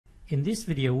In this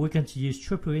video we're going to use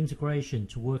triple integration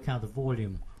to work out the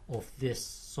volume of this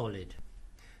solid.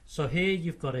 So here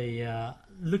you've got a,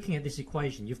 looking at this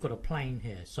equation, you've got a plane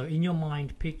here. So in your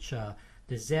mind picture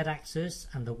the z-axis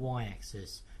and the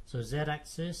y-axis. So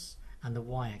z-axis and the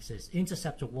y-axis.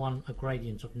 Intercept of 1, a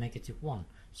gradient of -1.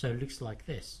 So it looks like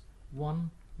this.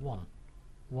 1, 1,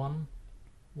 1,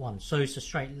 1. So it's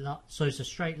a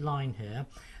straight line here.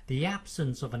 The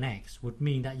absence of an x would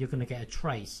mean that you're going to get a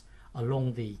trace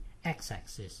along the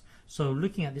x-axis. So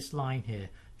looking at this line here,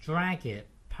 drag it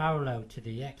parallel to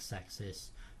the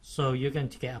x-axis. So you're going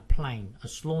to get a plane, a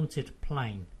slanted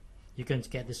plane. You're going to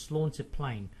get this slanted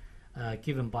plane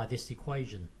given by this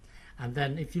equation. And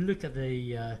then if you look at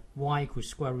the y equals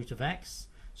square root of x,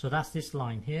 so that's this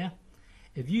line here.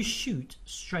 If you shoot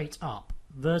straight up,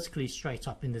 vertically straight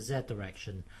up in the z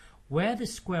direction, where the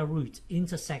square root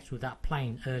intersects with that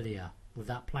plane earlier,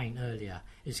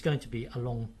 it's going to be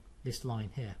along this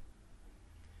line here.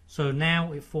 So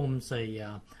now it forms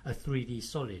a 3D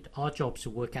solid. Our job is to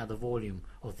work out the volume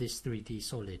of this 3D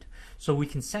solid. So we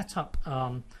can set up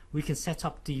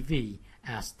dv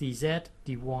as dz,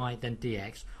 dy, then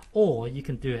dx, or you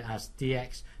can do it as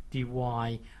dx, dy,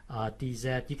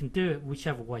 dz. You can do it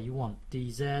whichever way you want.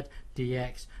 dz,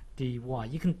 dx, dy.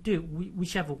 You can do it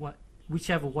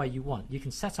whichever way you want. You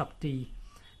can set up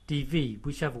dv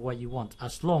whichever way you want,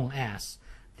 as long as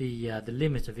the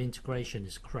limit of integration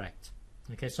is correct.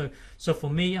 Okay, so for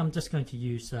me, I'm just going to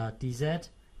use dz,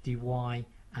 dy,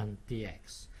 and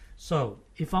dx. So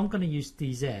if I'm going to use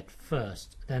dz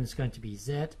first, then it's going to be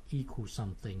z equals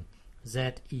something,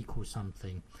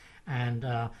 and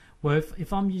well,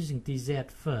 if I'm using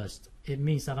dz first, it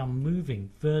means that I'm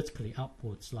moving vertically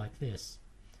upwards like this,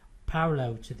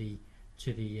 parallel to the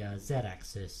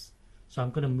z-axis. So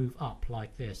I'm going to move up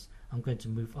like this. I'm going to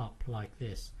move up like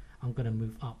this. I'm going to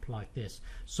move up like this.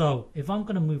 So if I'm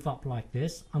going to move up like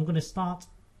this, I'm going to start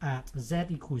at z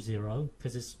equals 0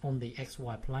 because it's on the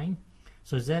xy plane.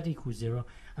 So z equals 0,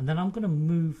 and then I'm going to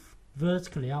move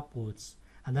vertically upwards,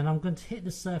 and then I'm going to hit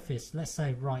the surface, let's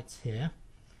say right here,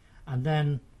 and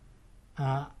then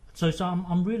so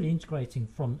I'm really integrating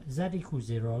from z equals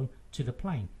 0 to the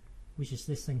plane, which is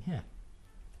this thing here.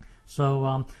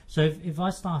 So if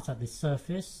I start at the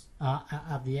surface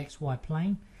at the xy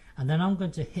plane, and then I'm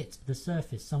going to hit the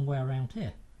surface somewhere around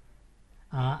here,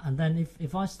 and then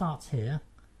if I start here,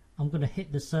 I'm going to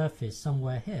hit the surface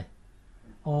somewhere here,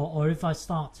 or if I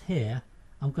start here,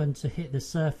 I'm going to hit the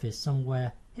surface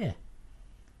somewhere here,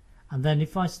 and then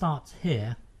if I start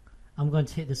here, I'm going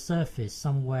to hit the surface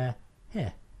somewhere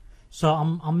here. So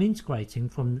I'm integrating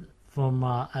from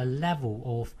a level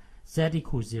of z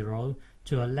equals 0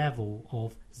 to a level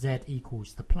of z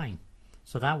equals the plane.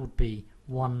 So that would be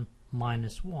 1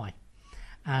 minus y.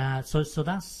 So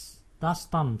that's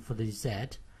done for the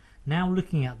z. Now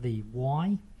looking at the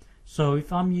y, so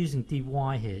if I'm using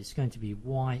dy here, it's going to be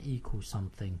y equals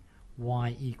something,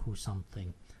 y equals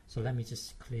something. So let me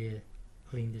just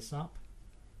clean this up.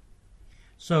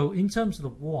 So in terms of the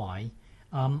y,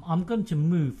 I'm going to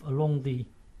move along the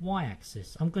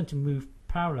y-axis. I'm going to move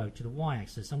parallel to the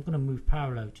y-axis. I'm going to move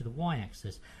parallel to the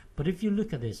y-axis. But if you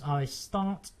look at this, I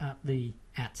start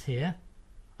at here.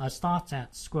 I start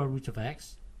at square root of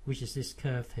x, which is this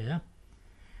curve here,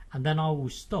 and then I will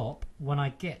stop when I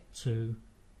get to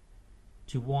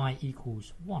y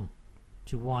equals 1.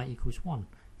 To y equals 1.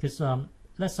 Because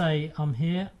let's say I'm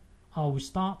here, I will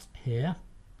start here,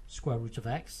 square root of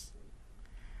x,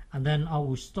 and then I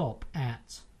will stop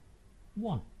at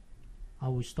 1. I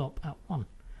will stop at 1.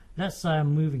 Let's say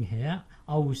I'm moving here,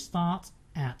 I will start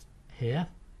at here,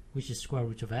 which is square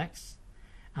root of x,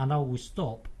 and I will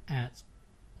stop at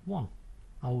 1.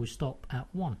 I will stop at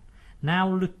 1. Now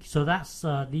look, so that's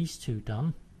these two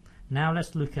done. Now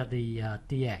let's look at the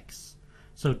dx.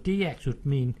 So dx would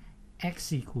mean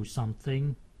x equals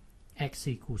something, x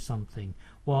equals something.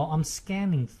 Well, I'm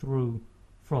scanning through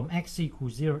from x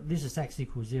equals 0. This is x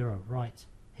equals 0 right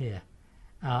here.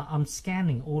 I'm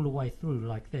scanning all the way through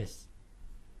like this,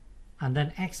 and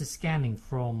then x is scanning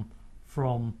from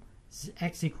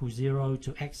x equals 0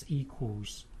 to x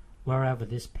equals wherever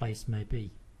this place may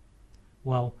be.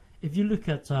 Well, if you look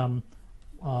at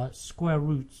square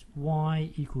root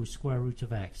y equals square root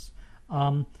of x,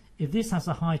 if this has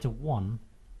a height of 1,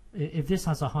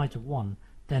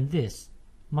 then this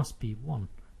must be 1,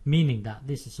 meaning that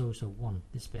this is also 1,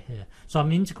 this bit here. So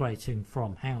I'm integrating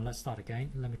from, hang on, let's start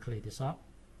again. Let me clear this up.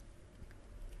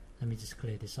 Let me just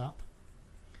clear this up.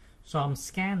 So I'm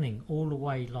scanning all the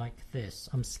way like this.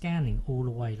 I'm scanning all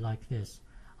the way like this.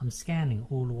 I'm scanning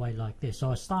all the way like this. So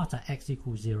I start at x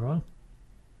equals 0,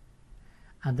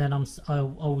 and then I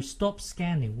will stop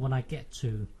scanning when I get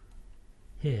to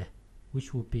here,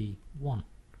 which will be 1.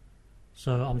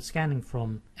 So I'm scanning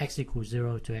from x equals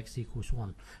 0 to x equals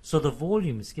 1. So the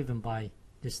volume is given by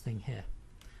this thing here.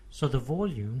 So the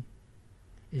volume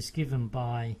is given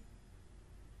by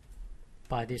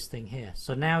this thing here.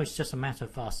 So now it's just a matter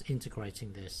of us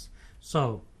integrating this.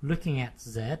 So looking at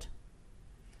z,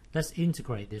 let's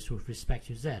integrate this with respect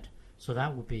to z. So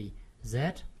that would be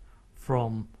z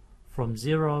from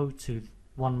 0 to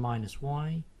 1 minus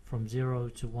y, from 0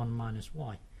 to 1 minus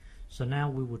y. So now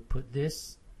we would put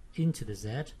this into the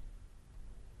z,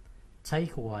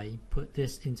 take away, put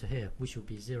this into here, which will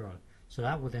be 0. So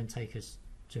that will then take us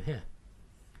to here.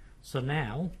 So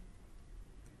now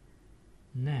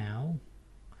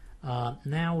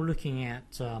looking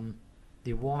at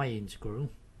the y integral,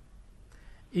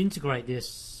 integrate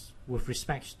this with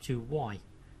respect to y.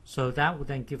 So that would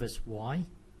then give us y.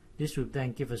 This would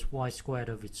then give us y squared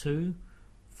over 2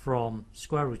 from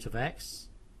square root of x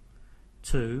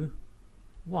to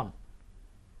 1.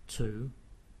 To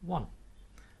 1.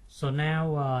 So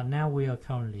now we are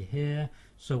currently here.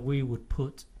 So we would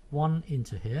put 1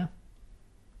 into here.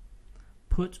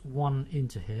 Put 1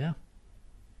 into here.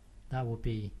 That would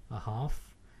be a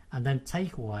half. And then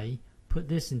take away, put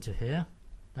this into here.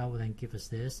 That will then give us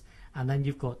this. And then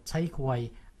you've got take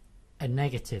away a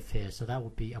negative here. So that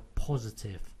would be a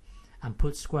positive. And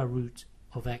put square root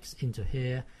of x into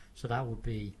here. So that would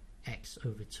be x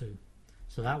over 2.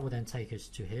 So that will then take us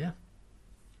to here.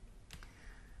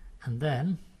 And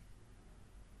then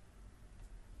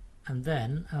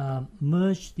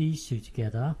merge these two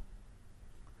together,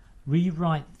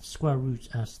 rewrite square root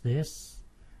as this,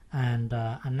 and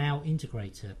now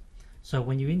integrate it. So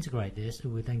when you integrate this, it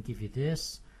will then give you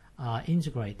this.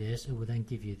 Integrate this, it will then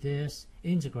give you this.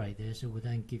 Integrate this, it will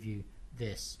then give you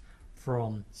this,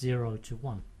 from 0 to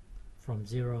 1. From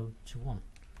 0 to 1.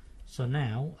 So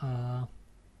now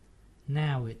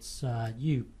it's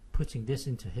you putting this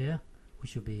into here,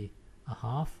 which will be a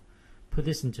half. Put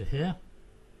this into here.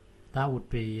 That would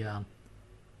be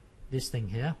this thing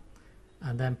here.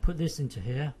 And then put this into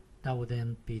here. That would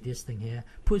then be this thing here.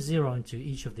 Put 0 into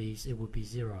each of these. It would be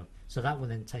 0. So that will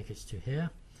then take us to here.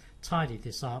 Tidy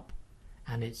this up,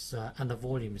 and it's and the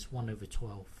volume is 1 over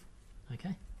 12.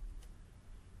 Okay.